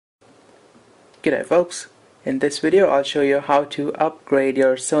G'day folks, in this video I'll show you how to upgrade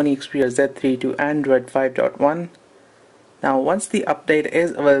your Sony Xperia Z3 to Android 5.1. Now once the update is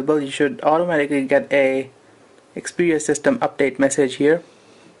available, you should automatically get a Xperia system update message here.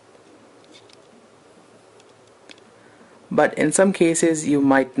 But in some cases you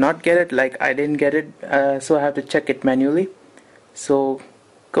might not get it, like I didn't get it, so I have to check it manually. So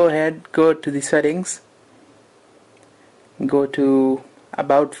go ahead, go to the settings, go to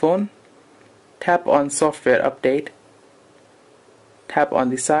About Phone, tap on Software Update, tap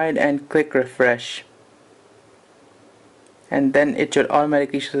on the side and click Refresh, and then it should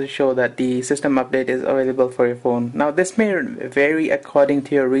automatically show that the system update is available for your phone. Now this may vary according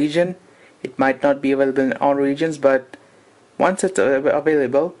to your region. It might not be available in all regions, but once it's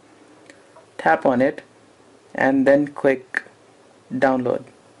available, tap on it and then click Download.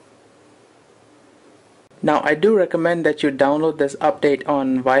 Now I do recommend that you download this update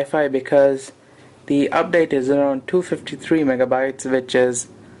on Wi-Fi because the update is around 253 megabytes, which is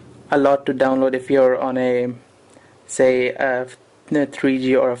a lot to download if you're on a, say, a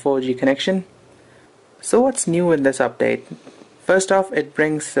 3G or a 4G connection. So what's new in this update? First off, it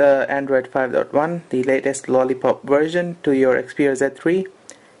brings Android 5.1, the latest lollipop version, to your Xperia Z3.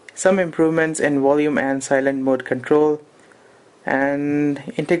 Some improvements in volume and silent mode control, and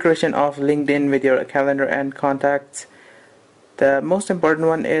integration of LinkedIn with your calendar and contacts. The most important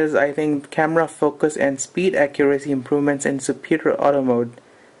one is, I think, camera focus and speed accuracy improvements in superior auto mode.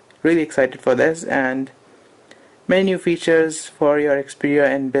 Really excited for this, and many new features for your Xperia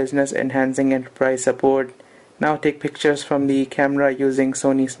and business, enhancing enterprise support. Now take pictures from the camera using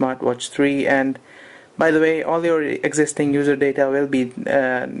Sony SmartWatch 3, and by the way, all your existing user data will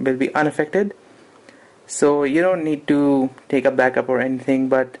be unaffected, so you don't need to take a backup or anything.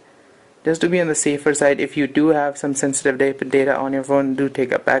 But just to be on the safer side, if you do have some sensitive data on your phone, do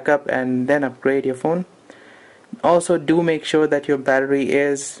take a backup and then upgrade your phone. Also, do make sure that your battery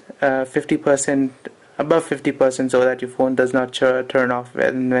is 50% above 50%, so that your phone does not turn off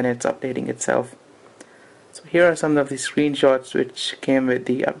when it's updating itself. So here are some of the screenshots which came with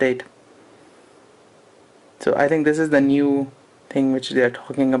the update. So I think this is the new thing which they are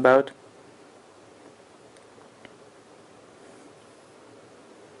talking about.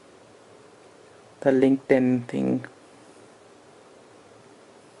 The LinkedIn thing.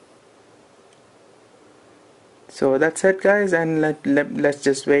 So that's it guys, and let's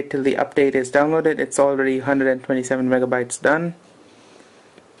just wait till the update is downloaded. It's already 127 megabytes done.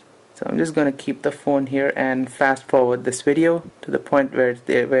 So I'm just going to keep the phone here and fast forward this video to the point where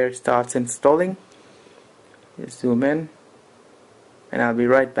it starts installing. Just zoom in and I'll be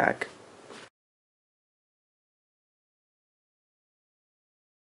right back.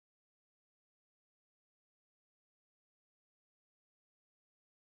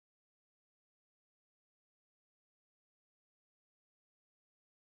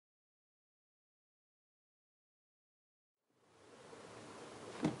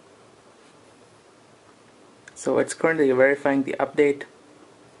 So it's currently verifying the update.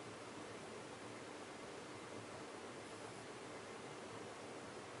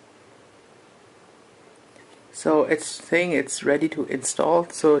 So it's saying it's ready to install.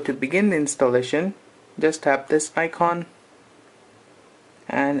 So to begin the installation, just tap this icon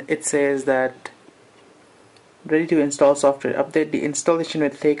and it says that ready to install software update. The installation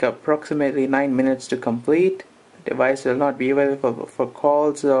will take approximately 9 minutes to complete. The device will not be available for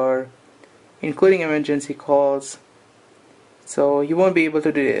calls or including emergency calls, so you won't be able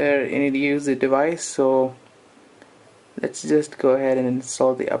to use the device. So let's just go ahead and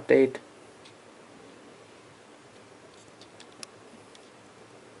install the update.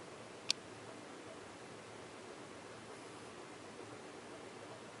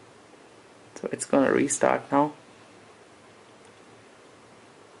 So it's gonna restart now.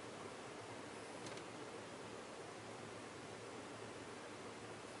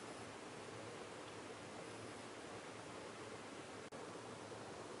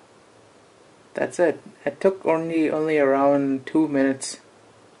 That's it. It took only around 2 minutes,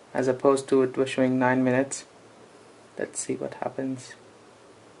 as opposed to it was showing 9 minutes. Let's see what happens.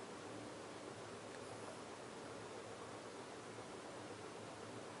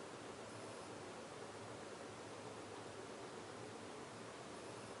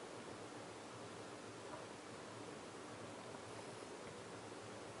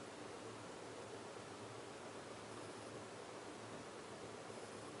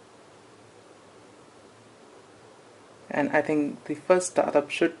 And I think the first startup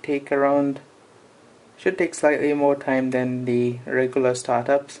should take slightly more time than the regular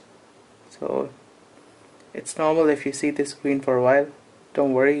startups. So it's normal if you see this screen for a while.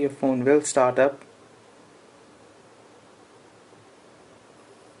 Don't worry, your phone will start up.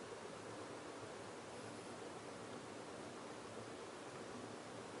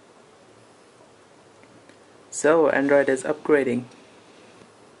 So Android is upgrading.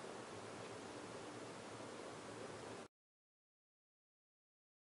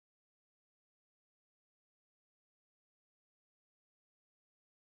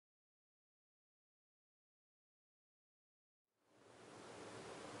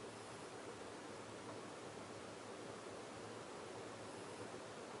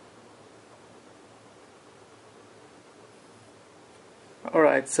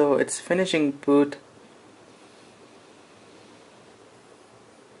 Alright, so it's finishing boot.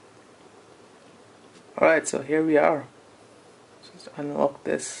 Alright, so here we are. Just unlock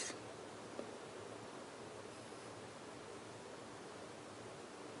this.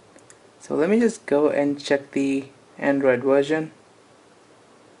 So let me just go and check the Android version.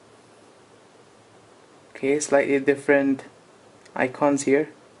 Okay, slightly different icons here.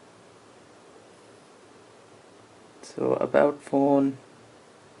 So about phone,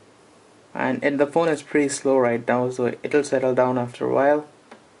 and the phone is pretty slow right now, so it'll settle down after a while.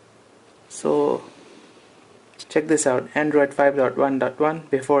 So check this out, Android 5.1.1.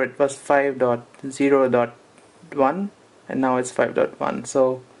 Before it was 5.0.1 and now it's 5.1.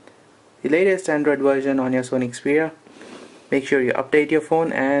 So the latest Android version on your Sony Xperia. Make sure you update your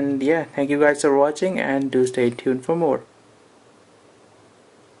phone, and yeah, thank you guys for watching, and do stay tuned for more.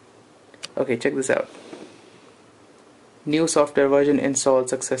 Okay, check this out. New software version installed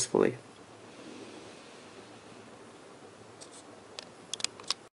successfully.